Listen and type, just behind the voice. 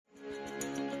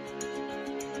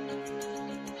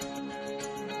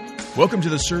Welcome to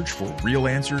the search for real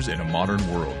answers in a modern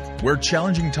world, where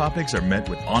challenging topics are met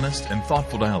with honest and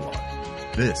thoughtful dialogue.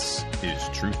 This is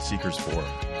Truth Seekers Forum.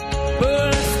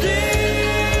 But I still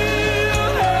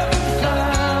haven't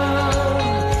found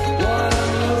what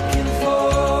I'm looking for.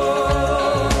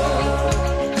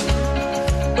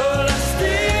 But I still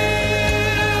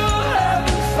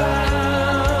haven't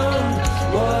found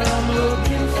what I'm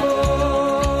looking for.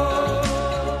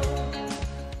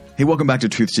 Hey, welcome back to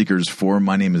Truth Seekers Forum.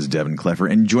 My name is Devin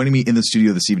Cleffer, and joining me in the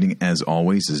studio this evening, as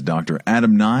always, is Dr.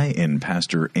 Adam Nye and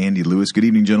Pastor Andy Lewis. Good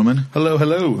evening, gentlemen. Hello,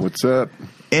 hello. What's up?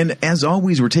 And as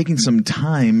always, we're taking some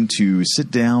time to sit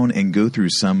down and go through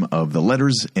some of the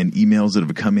letters and emails that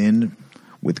have come in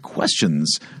with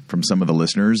questions from some of the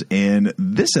listeners. And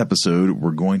this episode, we're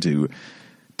going to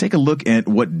take a look at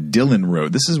what Dylan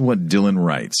wrote. This is what Dylan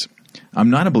writes. I'm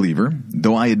not a believer,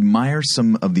 though I admire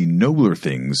some of the nobler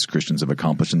things Christians have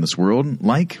accomplished in this world,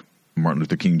 like Martin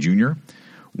Luther King Jr.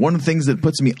 One of the things that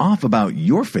puts me off about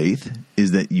your faith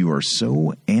is that you are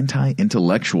so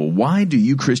anti-intellectual. Why do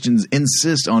you Christians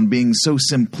insist on being so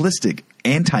simplistic,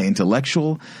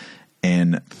 anti-intellectual,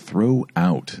 and throw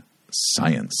out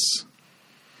science?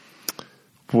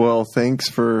 Well, thanks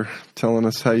for telling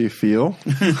us how you feel.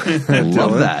 I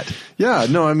love that. Yeah,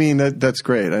 no, I mean, that's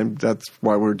great. That's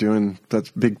why that's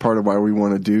a big part of why we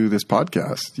want to do this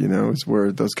podcast, is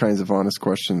where those kinds of honest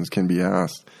questions can be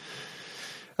asked.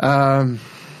 Well,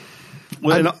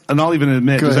 and I'll even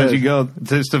admit, just as you go,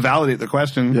 just to validate the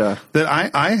question, Yeah. that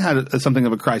I had something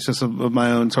of a crisis of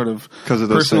my own sort of 'Cause of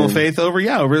those personal same- faith over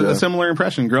a similar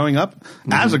impression growing up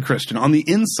as a Christian on the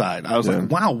inside. I was like,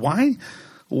 wow, why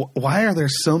are there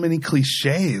so many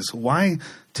cliches? Why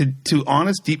to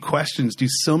honest, deep questions do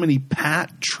so many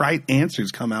pat, trite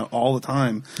answers come out all the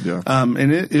time? Yeah.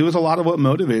 And it was a lot of what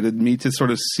motivated me to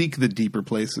sort of seek the deeper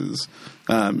places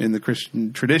in the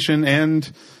Christian tradition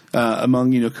and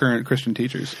among current Christian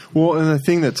teachers. Well, and the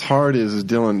thing that's hard is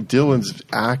Dylan's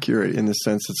accurate in the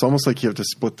sense it's almost like you have to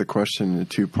split the question into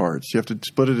two parts. You have to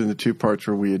split it into two parts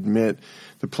where we admit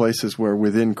the places where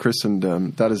within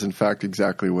Christendom that is in fact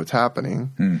exactly what's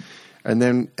happening. And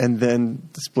then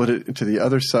split it to the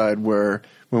other side where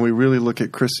when we really look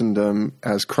at Christendom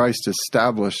as Christ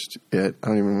established it, I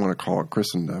don't even want to call it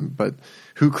Christendom, but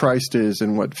who Christ is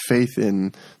and what faith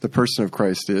in the person of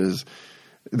Christ is,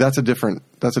 that's a different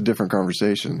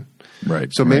conversation. Right.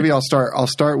 So maybe I'll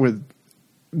start with,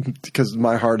 because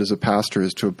my heart as a pastor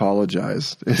is to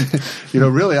apologize.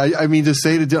 Really, I mean, to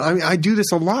say to Dylan, I do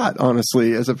this a lot,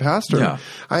 honestly, as a pastor. Yeah.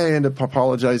 I end up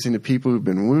apologizing to people who've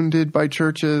been wounded by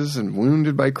churches and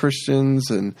wounded by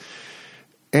Christians and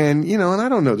I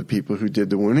don't know the people who did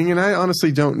the wounding, and I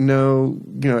honestly don't know,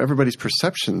 everybody's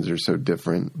perceptions are so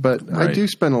different, but Right. I do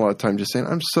spend a lot of time just saying,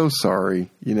 I'm so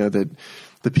sorry, that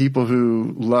the people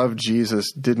who love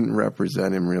Jesus didn't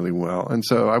represent him really well. And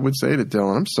so I would say to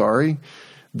Dylan, I'm sorry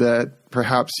that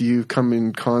perhaps you've come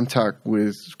in contact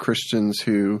with Christians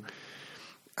who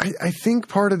I think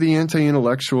part of the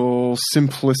anti-intellectual,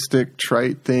 simplistic,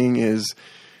 trite thing is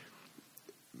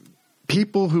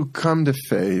people who come to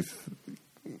faith,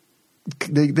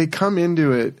 they come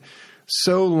into it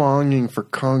so longing for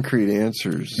concrete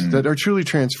answers that are truly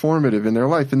transformative in their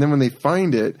life. And then when they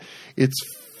find it, it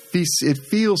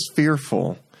feels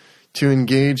fearful to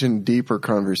engage in deeper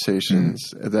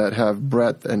conversations that have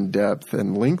breadth and depth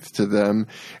and length to them.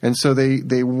 And so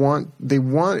they want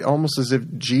almost as if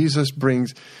Jesus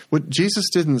brings what Jesus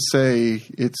didn't say,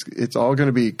 it's all going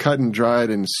to be cut and dried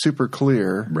and super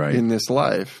clear in this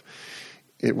life.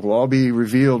 It will all be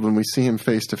revealed when we see him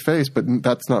face to face, but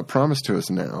that's not promised to us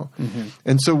now.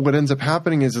 And so what ends up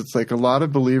happening is it's like a lot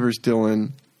of believers,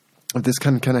 Dylan, if this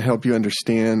can kind of help you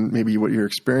understand maybe what your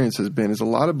experience has been, is a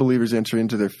lot of believers enter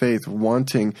into their faith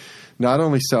wanting not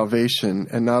only salvation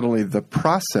and not only the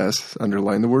process,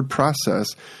 underline the word process,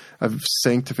 of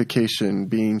sanctification,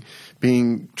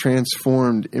 being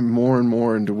transformed more and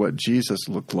more into what Jesus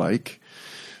looked like,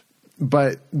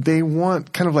 but they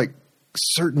want kind of like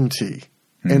certainty,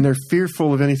 and they're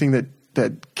fearful of anything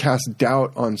that casts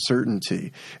doubt on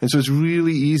certainty. And so it's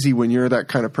really easy when you're that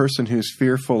kind of person who's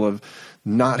fearful of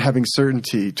not having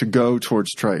certainty to go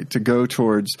towards trite, to go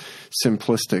towards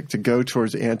simplistic, to go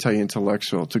towards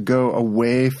anti-intellectual, to go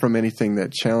away from anything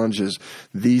that challenges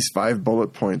these 5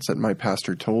 bullet points that my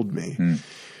pastor told me.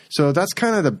 So that's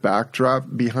kind of the backdrop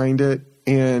behind it.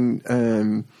 And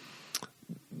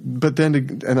but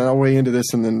then, and I'll weigh into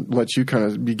this and then let you kind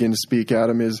of begin to speak,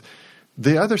 Adam, is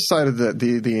the other side of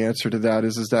the answer to that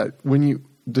is that when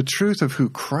the truth of who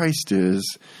Christ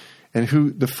is and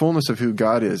who the fullness of who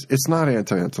God is, it's not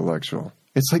anti-intellectual.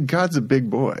 It's like God's a big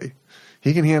boy.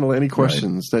 He can handle any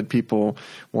questions that people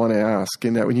want to ask.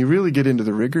 And that when you really get into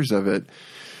the rigors of it,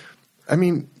 I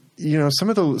mean, you know, some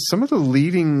of the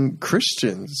leading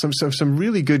Christians, some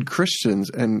really good Christians,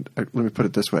 and let me put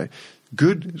it this way: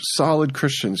 good, solid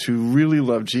Christians who really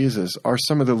love Jesus are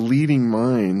some of the leading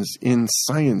minds in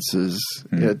sciences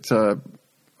at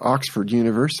Oxford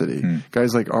University.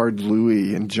 Guys like Ard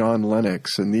Louis and John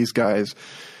Lennox, and these guys.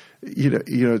 You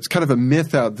know, it's kind of a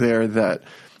myth out there that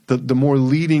the more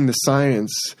leading the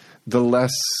science, the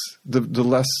less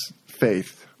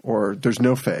faith. Or there's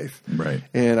no faith, right?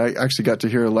 And I actually got to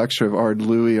hear a lecture of Ard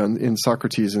Louis from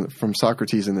Socrates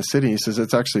in the City. He says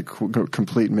it's actually a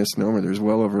complete misnomer. There's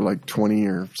well over like 20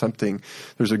 or something.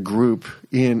 There's a group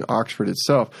in Oxford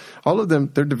itself. All of them,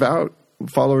 they're devout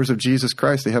followers of Jesus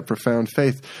Christ. They have profound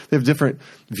faith. They have different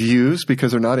views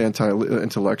because they're not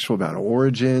anti-intellectual about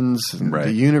origins and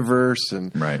the universe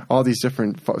and all these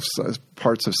different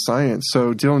parts of science.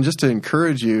 So, Dylan, just to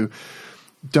encourage you,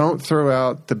 don't throw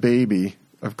out the baby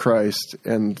of Christ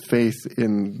and faith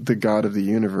in the God of the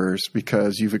universe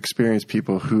because you've experienced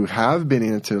people who have been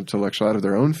anti-intellectual out of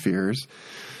their own fears,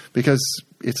 because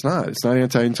it's not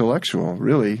anti-intellectual,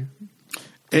 really.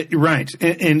 Right.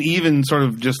 And even sort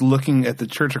of just looking at the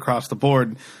church across the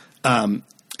board,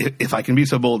 if I can be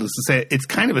so bold as to say it, it's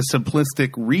kind of a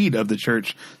simplistic read of the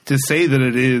church to say that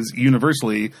it is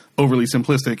universally overly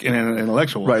simplistic and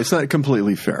intellectual. Right. It's not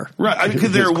completely fair. Right.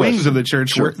 Because there are wings of the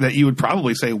church that you would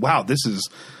probably say, wow, this is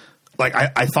like,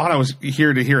 I thought I was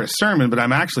here to hear a sermon, but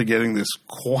I'm actually getting this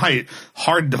quite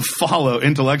hard to follow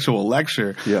intellectual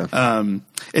lecture. Yeah.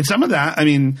 And some of that, I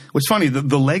mean, what's funny,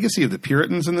 the legacy of the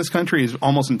Puritans in this country is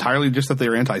almost entirely just that they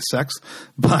were anti-sex.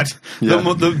 But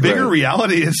the bigger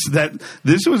reality is that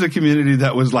this was a community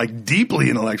that was like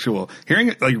deeply intellectual.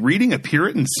 Reading a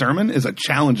Puritan sermon is a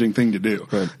challenging thing to do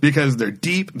because they're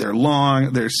deep, they're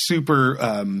long, they're super,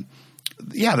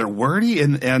 they're wordy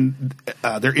and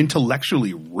they're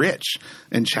intellectually rich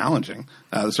and challenging.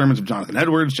 The sermons of Jonathan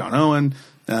Edwards, John Owen,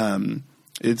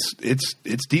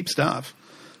 it's deep stuff.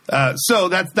 So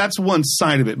that's one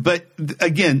side of it. But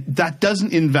again, that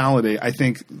doesn't invalidate, I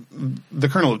think, the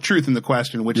kernel of truth in the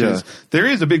question, which is there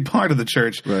is a big part of the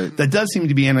church that does seem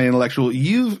to be anti-intellectual.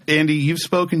 Andy, you've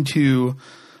spoken to,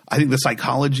 I think, the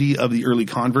psychology of the early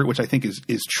convert, which I think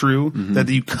is true, that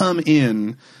you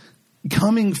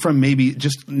coming from maybe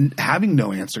just having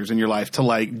no answers in your life to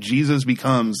like Jesus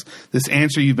becomes this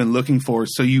answer you've been looking for.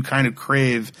 So you kind of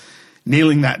crave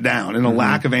nailing that down, and a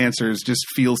lack of answers just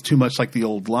feels too much like the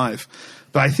old life.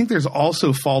 But I think there's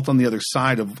also fault on the other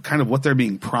side of kind of what they're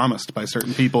being promised by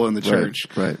certain people in the church.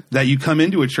 Right. That you come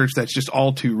into a church that's just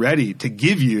all too ready to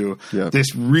give you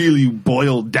this really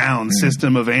boiled down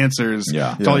system of answers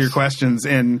to all your questions,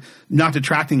 and not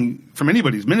detracting from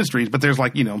anybody's ministries, but there's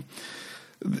like, you know,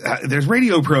 there's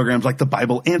radio programs like the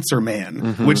Bible Answer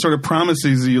Man, which sort of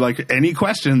promises you, like, any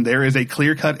question, there is a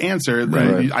clear-cut answer.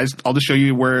 I'll just show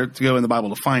you where to go in the Bible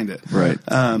to find it. Right.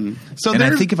 And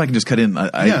I think if I can just cut in,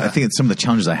 I think it's some of the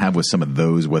challenges I have with some of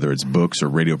those, whether it's books or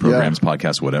radio programs,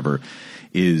 podcasts, whatever,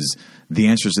 is the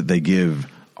answers that they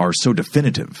give are so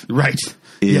definitive. Right.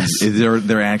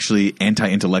 They're actually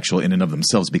anti-intellectual in and of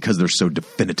themselves because they're so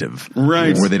definitive.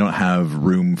 Right. Where they don't have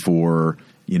room for,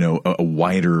 you know, a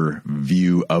wider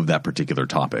view of that particular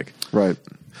topic. Right.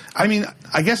 I mean,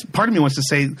 I guess part of me wants to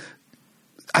say,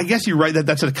 I guess you're right that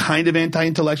that's a kind of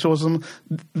anti-intellectualism.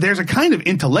 There's a kind of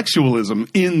intellectualism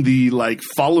in the, like,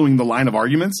 following the line of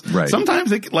arguments. Right.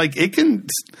 Sometimes it can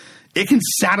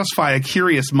satisfy a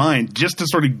curious mind just to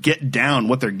sort of get down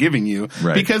what they're giving you,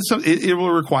 because it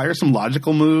will require some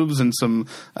logical moves and some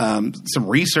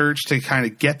research to kind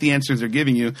of get the answers they're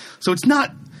giving you. So it's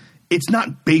not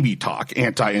baby talk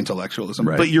anti-intellectualism,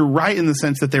 but you're right in the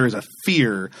sense that there is a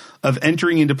fear of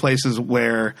entering into places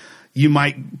where you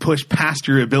might push past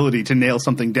your ability to nail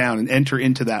something down and enter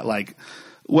into that, like,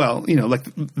 well, you know, like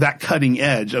that cutting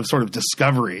edge of sort of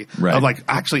discovery of, like,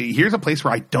 actually, here's a place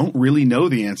where I don't really know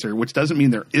the answer, which doesn't mean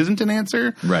there isn't an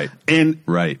answer. Right. And,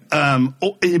 but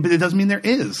it doesn't mean there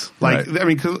is. Like, I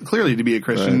mean, clearly to be a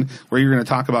Christian where you're going to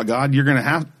talk about God, we are going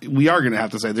to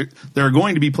have to say there are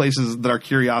going to be places that our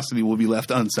curiosity will be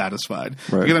left unsatisfied.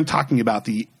 Because I'm talking about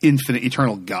the infinite,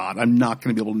 eternal God. I'm not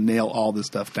going to be able to nail all this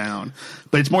stuff down.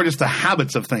 But it's more just the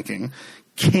habits of thinking.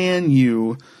 Can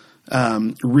you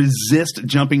resist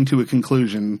jumping to a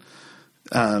conclusion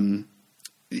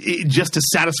just to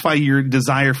satisfy your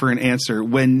desire for an answer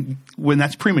when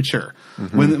that's premature,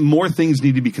 when more things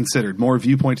need to be considered, more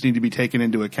viewpoints need to be taken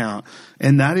into account.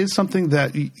 And that is something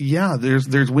that,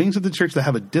 there's wings of the church that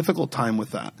have a difficult time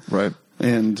with that. Right.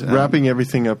 And wrapping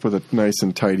everything up with a nice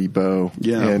and tidy bow.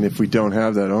 Yeah. And if we don't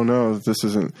have that, oh no, this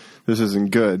isn't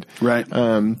good. Right.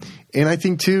 And I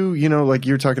think too, like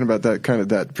you're talking about that kind of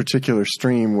that particular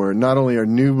stream where not only are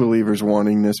new believers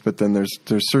wanting this, but then there's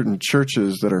certain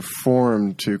churches that are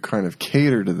formed to kind of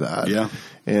cater to that. Yeah.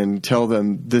 And tell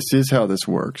them this is how this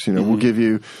works. We'll give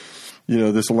you,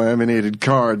 this laminated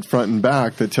card front and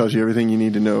back that tells you everything you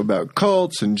need to know about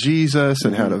cults and Jesus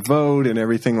and how to vote and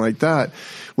everything like that,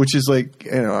 which is like,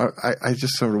 I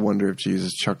just sort of wonder if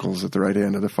Jesus chuckles at the right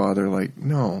hand of the Father, like,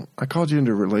 no, I called you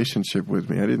into a relationship with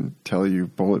me. I didn't tell you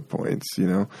bullet points,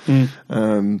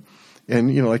 And,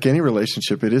 like any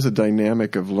relationship, it is a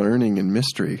dynamic of learning and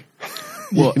mystery.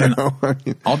 Well, and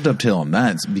I'll dovetail on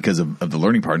that because of the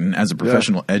learning part. And as a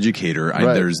professional educator,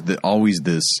 Right. there's always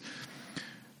this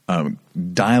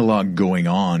dialogue going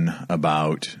on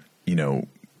about,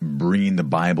 bringing the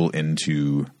Bible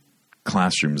into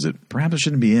classrooms that perhaps it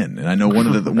shouldn't be in. And I know one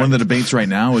of the debates right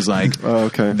now is like, Oh,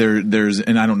 okay. there's,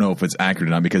 and I don't know if it's accurate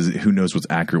or not because who knows what's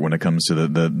accurate when it comes to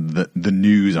the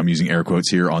news. I'm using air quotes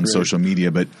here on social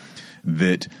media, but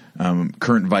that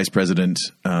current Vice President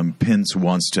Pence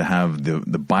wants to have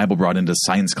the Bible brought into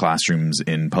science classrooms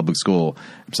in public school.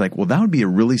 It's like, well, that would be a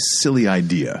really silly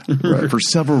idea for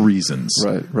several reasons.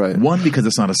 Right. One, because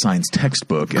it's not a science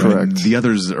textbook. And Correct. the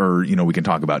others are, we can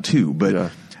talk about too. But Yeah.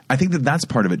 I think that's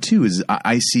part of it too, is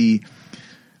I see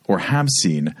or have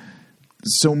seen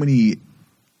so many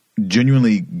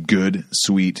genuinely good,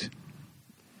 sweet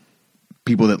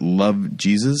people that love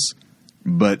Jesus,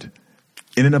 but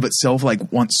in and of itself,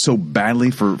 like, want so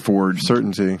badly for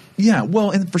Certainty. yeah,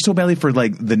 well, and for so badly for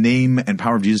like the name and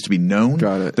power of Jesus to be known,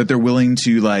 Got it. that they're willing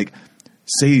to like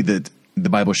say that the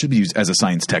Bible should be used as a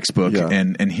science textbook, Yeah.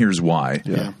 and here's why.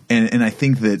 Yeah. And I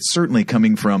think that certainly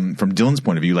coming from Dylan's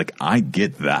point of view, like, I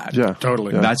get that. Yeah.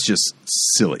 Totally. Yeah. That's just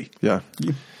silly. Yeah.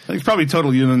 There's probably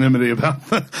total unanimity about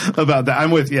that.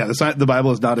 I'm with the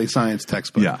Bible is not a science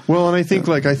textbook. Yeah. Well, and I think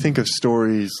I think of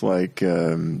stories like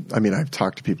I've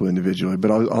talked to people individually, but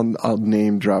I'll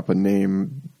name drop a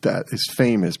name that is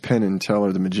famous. Penn and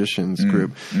Teller, the Magicians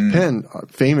group. Penn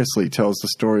famously tells the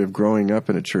story of growing up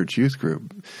in a church youth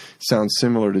group. Sounds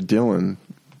similar to Dylan,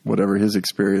 whatever his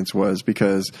experience was,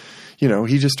 because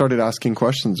he just started asking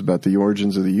questions about the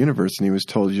origins of the universe, and he was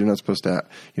told you're not supposed to,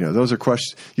 those are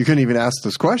questions. You couldn't even ask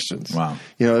those questions. Wow.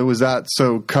 It was that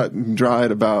so cut and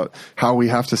dried about how we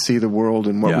have to see the world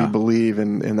and what Yeah. we believe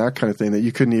and that kind of thing that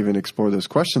you couldn't even explore those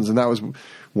questions. And that was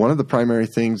one of the primary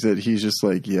things that he's just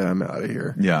like, yeah, I'm out of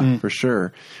here. Yeah. For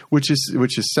sure. Which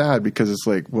is sad because it's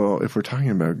like, well, if we're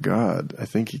talking about God, I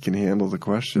think he can handle the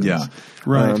questions. Yeah.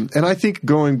 Right. And I think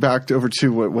going back over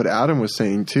to what Adam was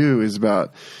saying too is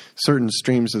about certain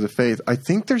streams of the faith. I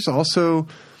think there's also,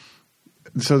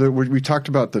 so that we talked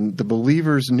about the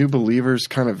believers, new believers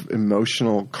kind of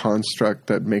emotional construct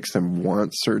that makes them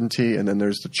want certainty. And then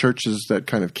there's the churches that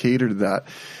kind of cater to that.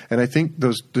 And I think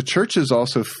the churches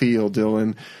also feel,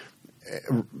 Dylan,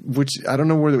 which I don't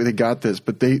know where they got this,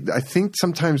 but I think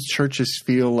sometimes churches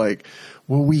feel like,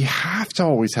 well, we have to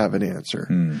always have an answer.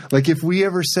 Like if we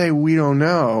ever say we don't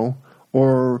know,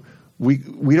 or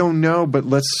we don't know, but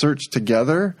let's search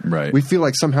together. Right. We feel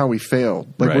like somehow we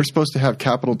failed. Like Right. we're supposed to have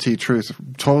capital T truth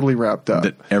totally wrapped up.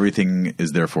 That everything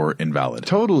is therefore invalid.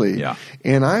 Totally. Yeah.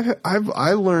 And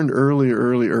I learned early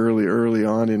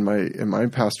on in my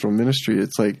pastoral ministry,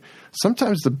 it's like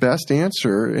sometimes the best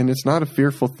answer, and it's not a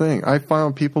fearful thing. I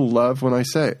found people love when I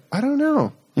say, I don't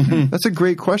know. That's a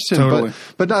great question. Totally.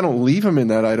 But I don't leave them in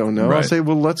that I don't know. I'll Right. say,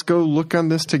 well, let's go look on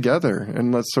this together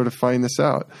and let's sort of find this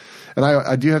out. And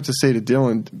I do have to say to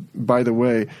Dylan, by the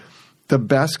way, the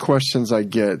best questions I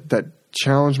get that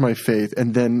challenge my faith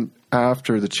and then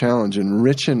after the challenge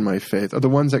enrichen my faith are the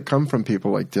ones that come from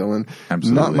people like Dylan.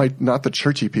 Absolutely. Not the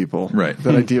churchy people Right.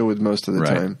 that I deal with most of the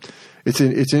Right. time. It's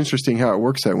interesting how it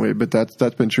works that way, but that's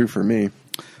been true for me.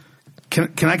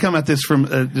 Can I come at this from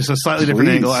just a slightly different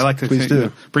Please. angle? I like to Please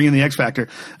do. bring in the X factor.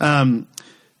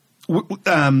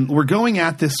 We're going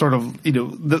at this sort of,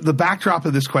 the backdrop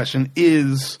of this question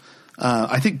is,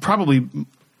 I think probably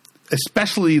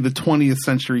especially the 20th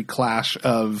century clash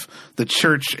of the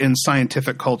church and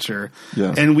scientific culture.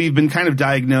 Yeah. And we've been kind of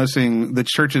diagnosing the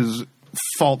church's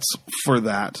faults for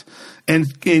that. And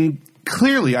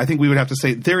clearly, I think we would have to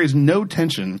say there is no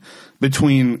tension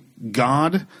between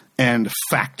God and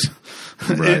fact.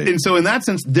 Right. And so in that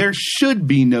sense, there should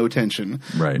be no tension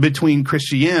Right. between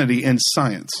Christianity and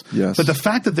science. Yes. But the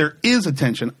fact that there is a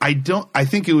tension, I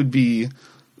think it would be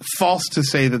false to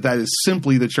say that is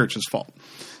simply the church's fault.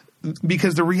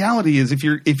 Because the reality is, if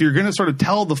you're going to sort of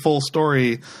tell the full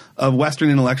story of Western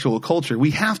intellectual culture,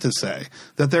 we have to say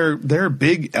that there are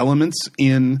big elements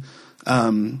in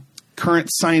current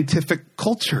scientific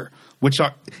culture, which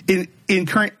are in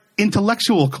current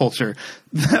intellectual culture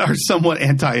that are somewhat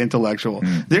anti-intellectual.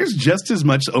 There's just as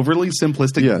much overly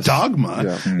simplistic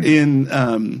dogma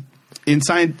in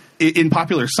science, in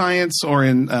popular science, or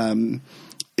in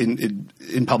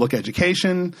public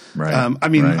education. Right. I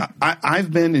mean, Right.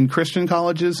 I've been in Christian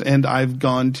colleges, and I've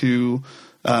gone to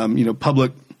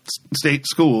public state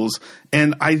schools,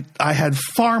 and I had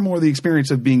far more the experience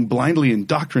of being blindly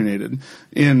indoctrinated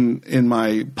in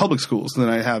my public schools than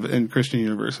I have in Christian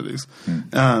universities.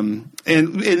 And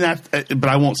but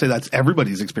I won't say that's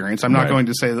everybody's experience. I'm not Right. going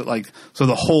to say that so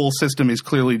the whole system is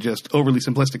clearly just overly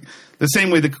simplistic. The same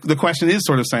way the question is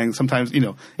sort of saying sometimes,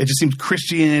 it just seems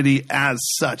Christianity as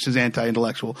such is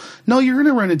anti-intellectual. No, you're going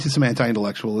to run into some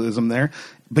anti-intellectualism there,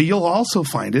 but you'll also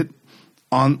find it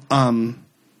on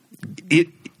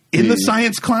in the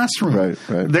science classroom.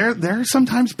 Right. There are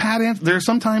sometimes there are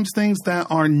sometimes things that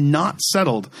are not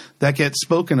settled that get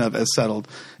spoken of as settled.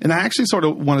 And I actually sort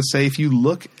of want to say, if you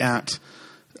look at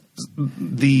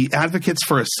the advocates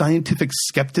for a scientific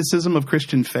skepticism of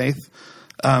Christian faith,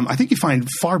 I think you find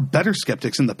far better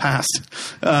skeptics in the past.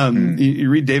 You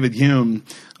read David Hume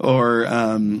or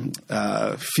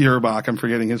Feuerbach. I'm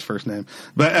forgetting his first name,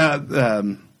 but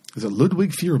is it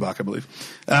Ludwig Feuerbach, I believe?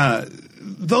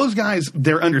 Those guys,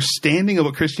 their understanding of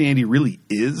what Christianity really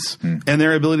is and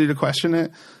their ability to question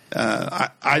it, I,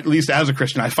 at least as a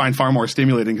Christian, I find far more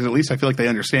stimulating, because at least I feel like they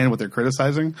understand what they're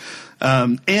criticizing.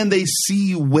 And they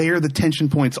see where the tension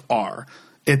points are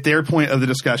at their point of the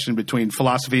discussion between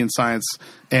philosophy and science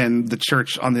and the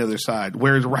church on the other side.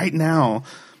 Whereas right now,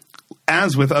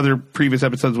 as with other previous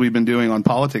episodes we've been doing on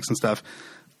politics and stuff,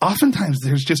 oftentimes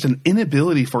there's just an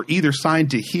inability for either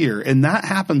side to hear, and that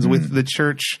happens with the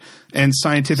church and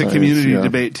scientific community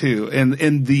debate too.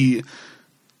 And the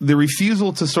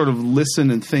refusal to sort of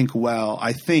listen and think well,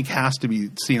 I think, has to be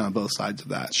seen on both sides of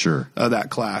that. Sure. That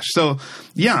clash. So,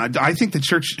 yeah, I think the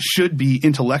church should be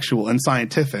intellectual and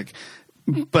scientific,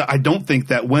 but I don't think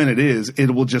that when it is, it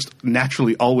will just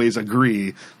naturally always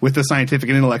agree with the scientific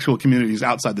and intellectual communities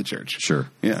outside the church. Sure.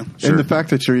 Yeah. And the fact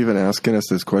that you're even asking us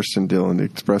this question, Dylan,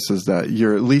 expresses that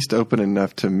you're at least open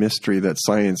enough to mystery that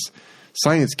science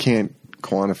can't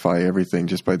quantify everything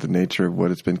just by the nature of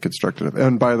what it's been constructed of.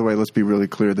 And by the way, let's be really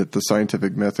clear that the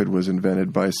scientific method was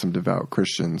invented by some devout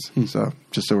Christians. So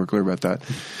just so we're clear about that.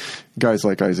 Guys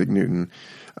like Isaac Newton.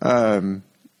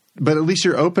 But at least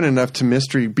you're open enough to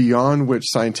mystery beyond which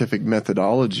scientific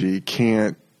methodology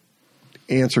can't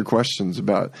answer questions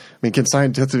about. I mean, can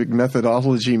scientific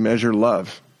methodology measure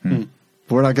love?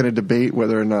 We're not going to debate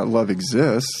whether or not love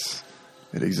exists.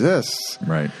 It exists.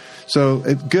 Right. So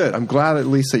it's good. I'm glad at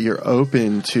least that you're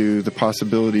open to the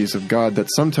possibilities of God. That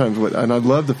sometimes and I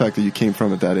love the fact that you came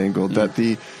from at that angle, that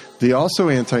the also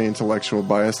anti-intellectual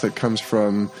bias that comes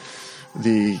from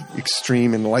the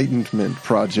Extreme Enlightenment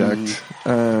Project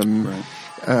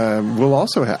will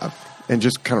also have, and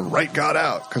just kind of write God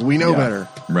out because we know better.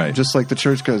 Right. Just like the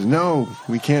church goes, no,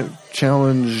 we can't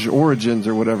challenge origins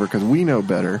or whatever because we know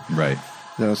better. Right.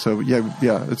 No, so yeah,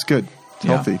 it's good. It's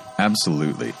healthy.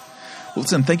 Absolutely. Well,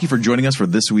 listen, thank you for joining us for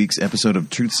this week's episode of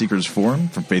Truth Seekers Forum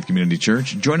from Faith Community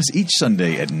Church. Join us each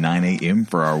Sunday at 9 a.m.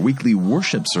 for our weekly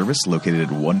worship service located at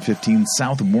 115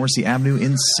 South Morrissey Avenue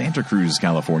in Santa Cruz,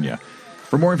 California.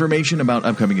 For more information about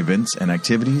upcoming events and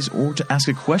activities, or to ask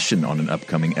a question on an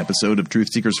upcoming episode of Truth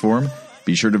Seekers Forum,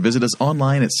 be sure to visit us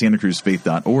online at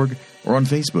santacruzfaith.org or on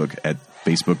Facebook at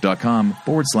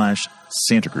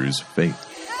facebook.com/Santa Cruz Faith.